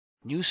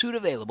New suit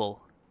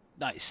available.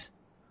 Nice.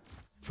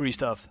 Free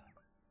stuff.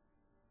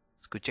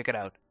 Let's go check it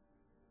out.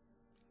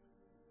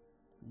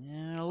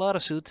 Yeah, a lot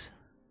of suits.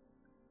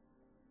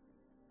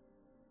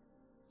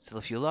 Still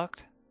a few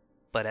locked,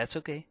 but that's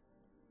okay.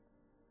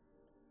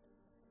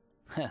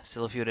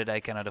 Still a few that I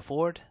cannot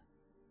afford.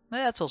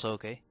 That's also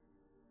okay.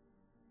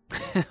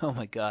 Oh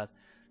my god.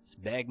 It's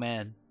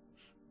Bagman.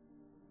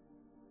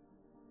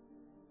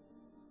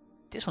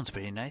 This one's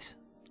pretty nice.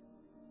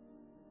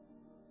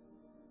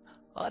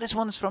 Oh, this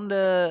one's from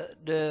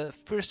the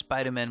first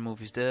Spider-Man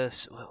movies.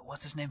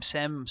 What's his name?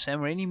 Sam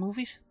Raimi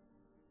movies?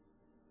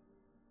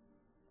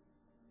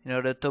 You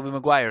know, the Tobey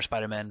Maguire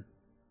Spider-Man.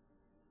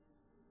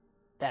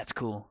 That's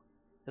cool.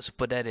 Let's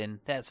put that in.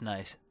 That's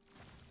nice.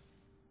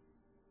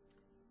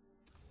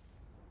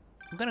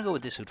 I'm gonna go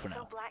with this suit for now.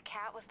 So Black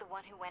Cat was the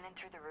one who went in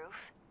through the roof?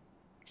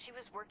 She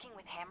was working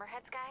with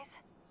Hammerhead's guys?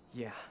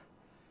 Yeah.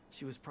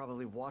 She was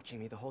probably watching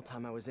me the whole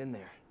time I was in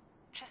there.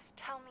 Just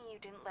tell me you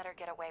didn't let her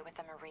get away with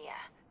the Maria.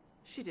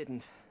 She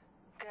didn't.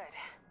 Good.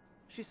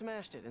 She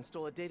smashed it and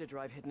stole a data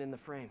drive hidden in the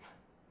frame.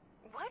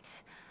 What?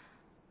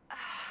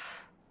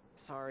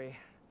 Sorry.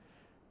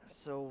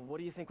 So, what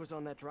do you think was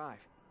on that drive?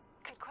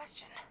 Good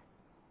question.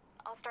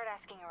 I'll start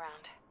asking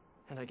around.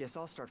 And I guess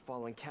I'll start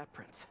following cat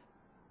prints.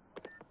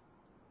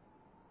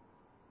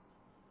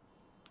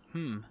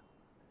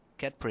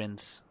 Cat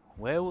prints.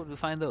 Where would we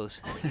find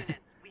those? All units,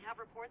 we have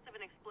reports of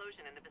an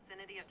explosion in the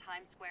vicinity of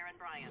Times Square and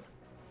Bryant.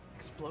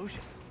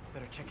 Explosion?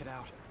 Better check it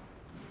out.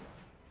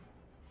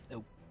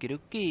 Okie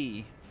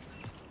dokie.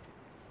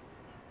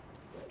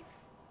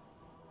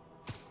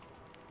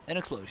 An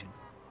explosion.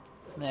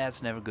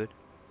 That's never good.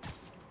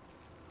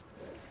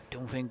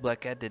 Don't think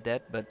Black Cat did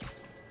that, but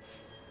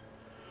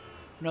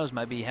who knows,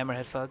 might be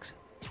Hammerhead thugs.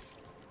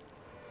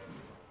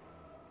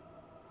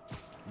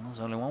 Well, there's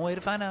only one way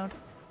to find out.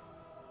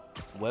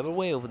 Web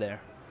way over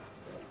there.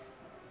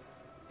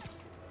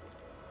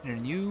 In a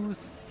new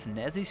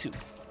snazzy suit.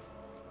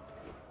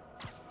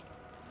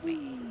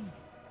 Whee!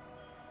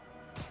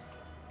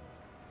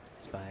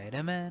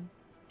 Spider-Man,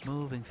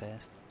 moving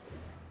fast.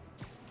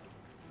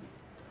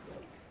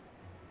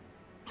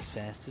 As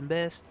fast and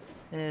best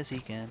as he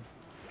can.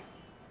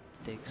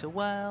 Takes a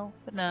while,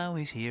 but now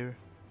he's here.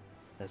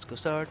 Let's go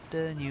start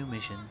the new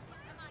mission.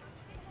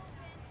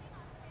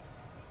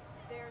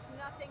 There's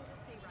nothing to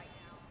see right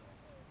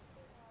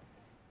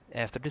now.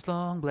 After this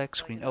long black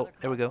screen. Oh,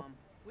 there we go.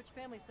 Which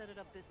family set it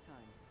up this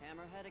time?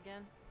 Hammerhead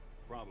again?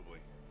 Probably.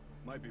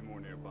 Might be more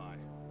nearby.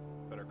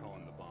 Better call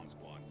in the bomb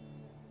squad.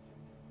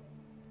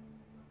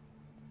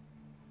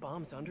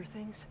 Bombs under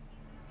things?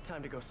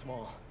 Time to go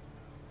small.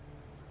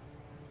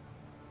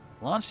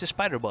 Launch the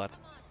spider bot.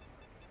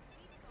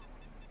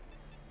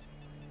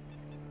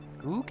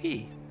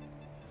 Okay.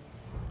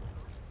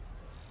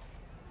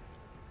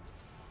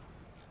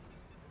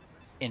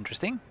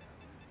 Interesting.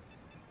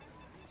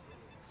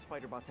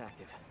 Spider-bot's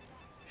active.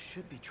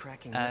 Should be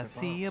tracking I other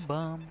see a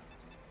bombs. bomb.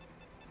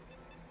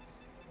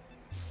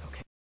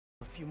 Okay,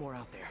 a few more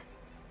out there.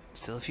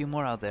 Still a few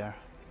more out there.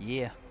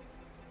 Yeah.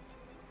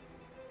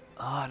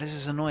 Ah, this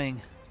is annoying.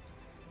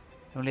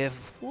 You only have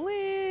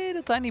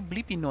little tiny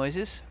bleepy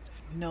noises.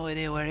 No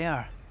idea where they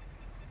are.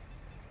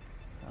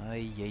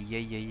 Ay, ay,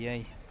 ay, ay,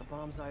 ay. The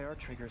bomb's IR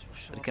triggers will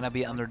show But it up cannot as be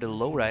black under the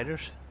blinking lowriders.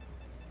 lights.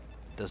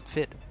 Doesn't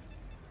fit.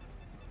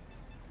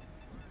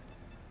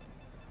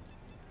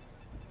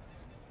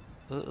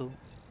 Uh-oh.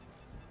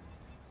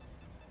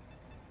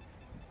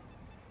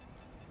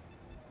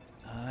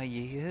 Ah, Spider-bot will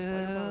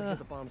yeah. hear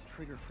the bomb's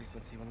trigger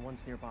frequency when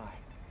one's nearby.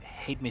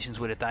 Hate missions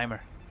with a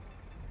timer.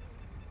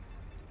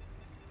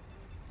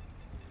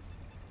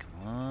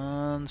 Come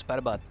on,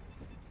 Spider-bot.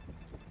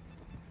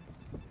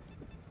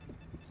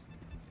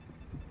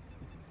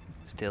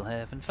 Still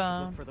haven't Look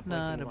found for the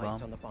another blinking lights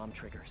bomb. on the bomb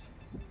triggers.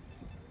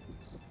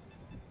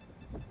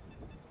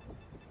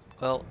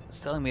 Well, it's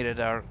telling me that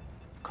there are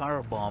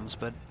car bombs,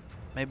 but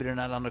maybe they're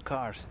not on the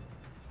cars.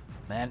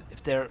 Man,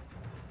 if they're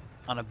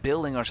on a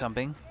building or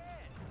something,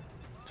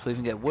 it will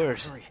even get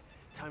worse. Hurry,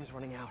 time's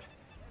running out.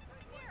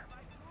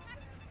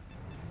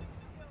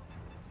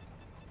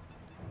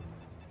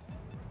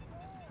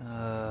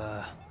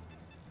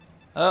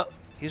 Oh,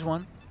 here's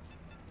one.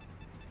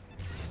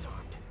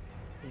 Disarmed.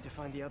 Need to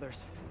find the others.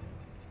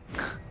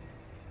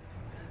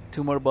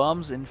 2 more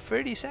bombs in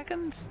 30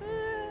 seconds?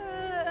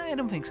 I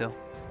don't think so.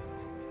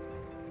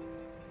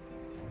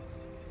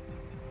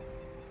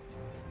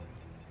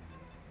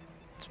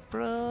 It's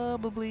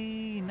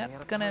probably Running out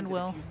not of gonna time end to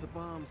well. defuse the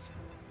bombs.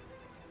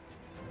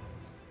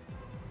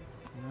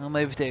 Well,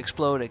 maybe if they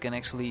explode, I can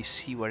actually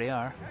see where they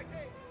are.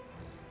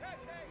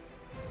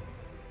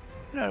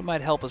 You know, it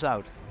might help us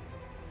out.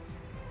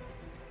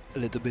 A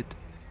little bit.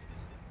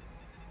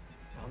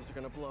 Bombs are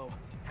gonna blow.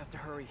 Have to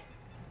hurry.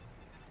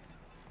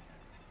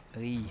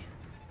 Hey.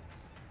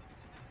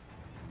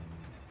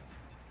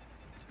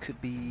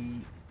 Could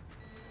be...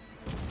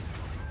 It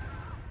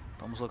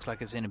almost looks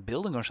like it's in a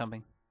building or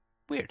something.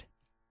 Weird.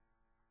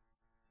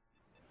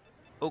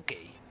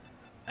 Okay.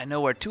 I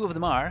know where 2 of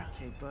them are.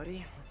 Okay,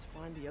 buddy, let's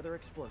find the other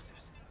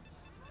explosives.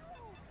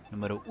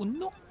 Numero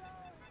uno.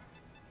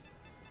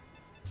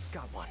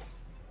 Got one.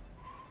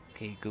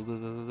 Okay, go, go,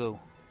 go, go, go.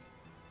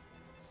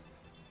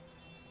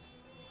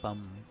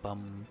 Bum,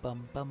 bum,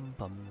 bum, bum,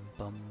 bum,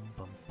 bum,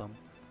 bum, bum.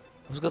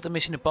 Who's got the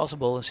Mission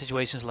Impossible in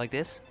situations like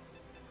this?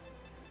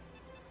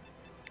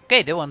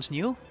 Okay, that one's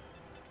new.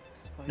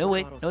 No,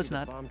 wait, no, it's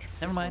not.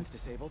 Never mind.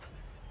 Disabled.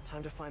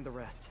 Time to find the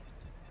rest.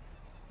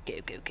 Okay,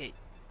 okay, okay.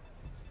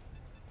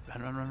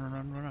 Run, run, run, run,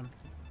 run, run, run.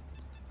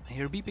 I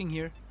hear beeping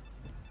here.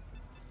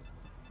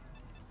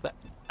 But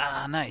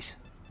nice.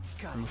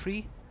 I'm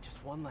free.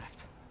 Just one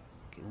left.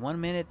 Okay,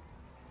 1 minute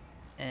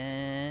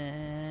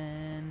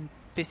and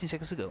 15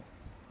 seconds to go.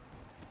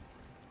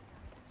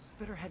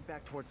 Better head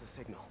back towards the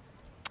signal.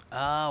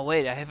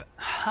 Wait, I have.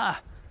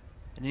 Ha!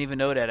 I didn't even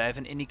know that. I have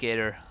an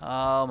indicator.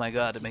 Oh my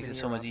god, that makes it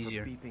so much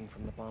easier. Beeping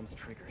from the bomb's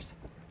triggers.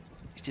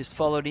 Just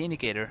follow the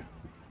indicator.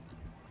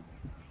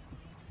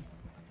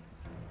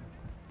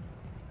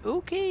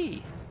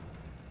 Okay.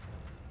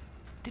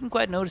 Didn't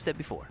quite notice that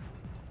before.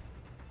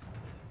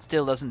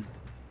 Still doesn't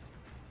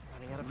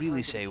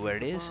really say where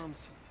it is.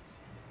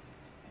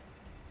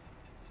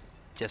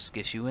 Just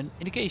gives you an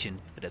indication.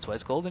 But that's why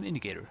it's called an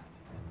indicator.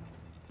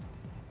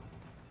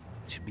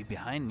 It should be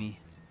behind me.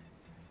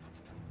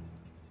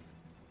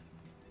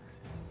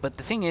 But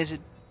the thing is,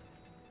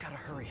 Gotta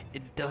hurry.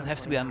 It doesn't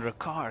have to be under a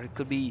car. It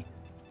could be,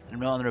 I don't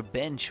know, under a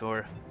bench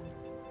or...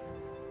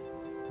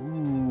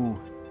 Ooh,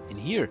 in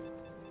here.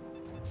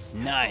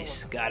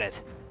 Nice, got it.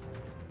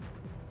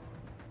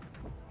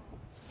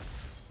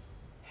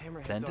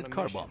 Planted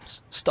car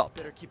bombs. Stopped.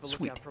 Better keep a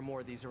Sweet. lookout for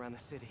more of these around the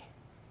city.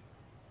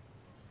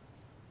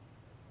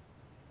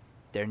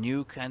 There are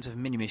new kinds of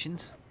mini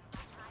missions.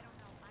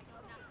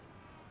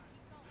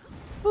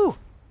 Woo!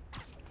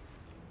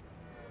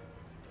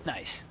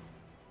 Nice.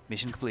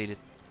 Mission completed.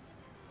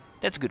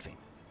 That's a good thing.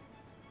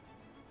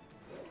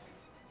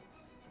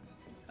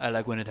 I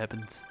like when it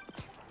happens.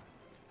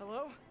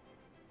 Hello?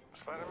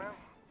 Spider-Man?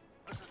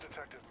 This is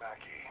Detective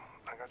Mackey.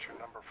 I got your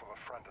number from a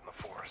friend in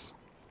the force.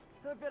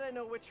 I bet I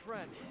know which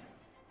friend.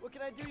 What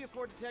can I do you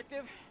for,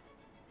 Detective?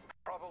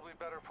 Probably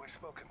better if we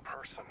spoke in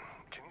person.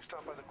 Can you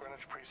stop by the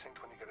Greenwich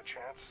precinct when you get a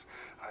chance?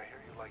 I hear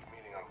you like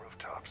meeting on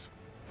rooftops.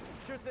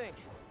 Sure thing.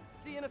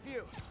 See you in a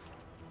few.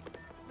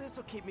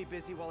 This'll keep me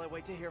busy while I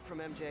wait to hear from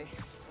MJ.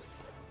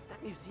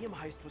 That museum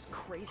heist was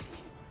crazy.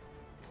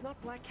 It's not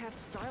Black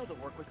Cat's style to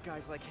work with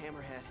guys like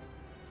Hammerhead.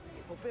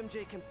 Hope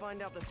MJ can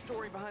find out the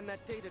story behind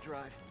that data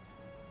drive.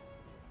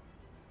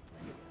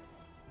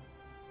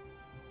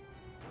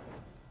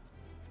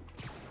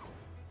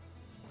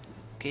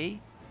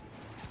 Okay.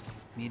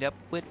 Meet up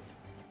with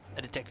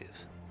a detective.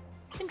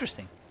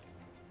 Interesting.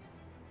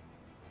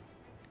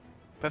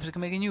 Perhaps I can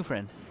make a new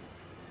friend.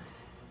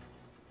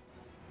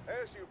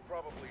 As you've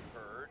probably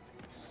heard,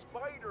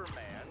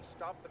 Spider-Man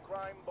stopped the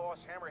crime boss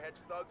Hammerhead's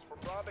thugs from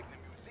robbing the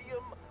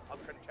Museum of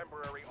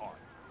Contemporary Art.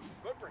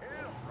 Good for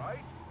him,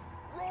 right?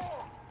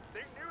 Wrong!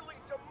 They nearly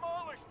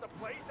demolished the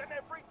place and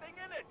everything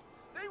in it!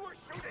 They were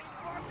shooting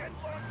rocket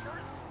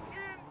launchers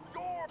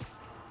indoors!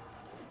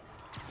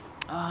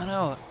 Oh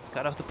no,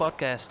 got off the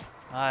podcast.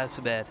 That's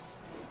so bad.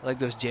 I like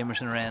those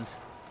Jamerson rants.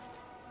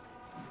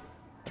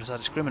 I saw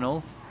this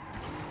criminal.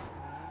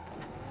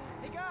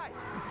 Hey guys,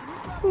 can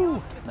you drop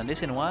Ooh, not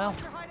this in a while.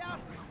 your hideout?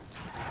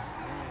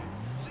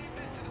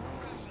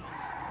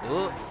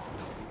 Oh,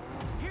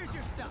 Here's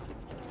your stuff.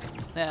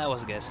 nah, that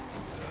was a guess.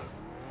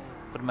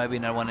 But there might be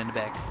another one in the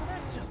back. Well,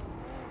 that's just...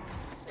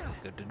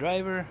 Go to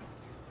driver.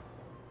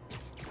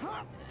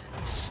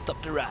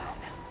 Stop the ride.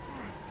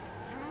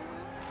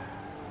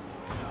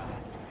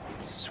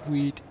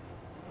 Sweet.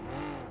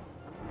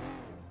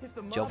 If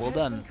the Job mob well heads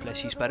done, think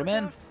Flashy Commanders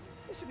Spider-Man. work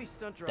out, they should be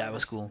stunt That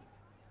was drivers. cool.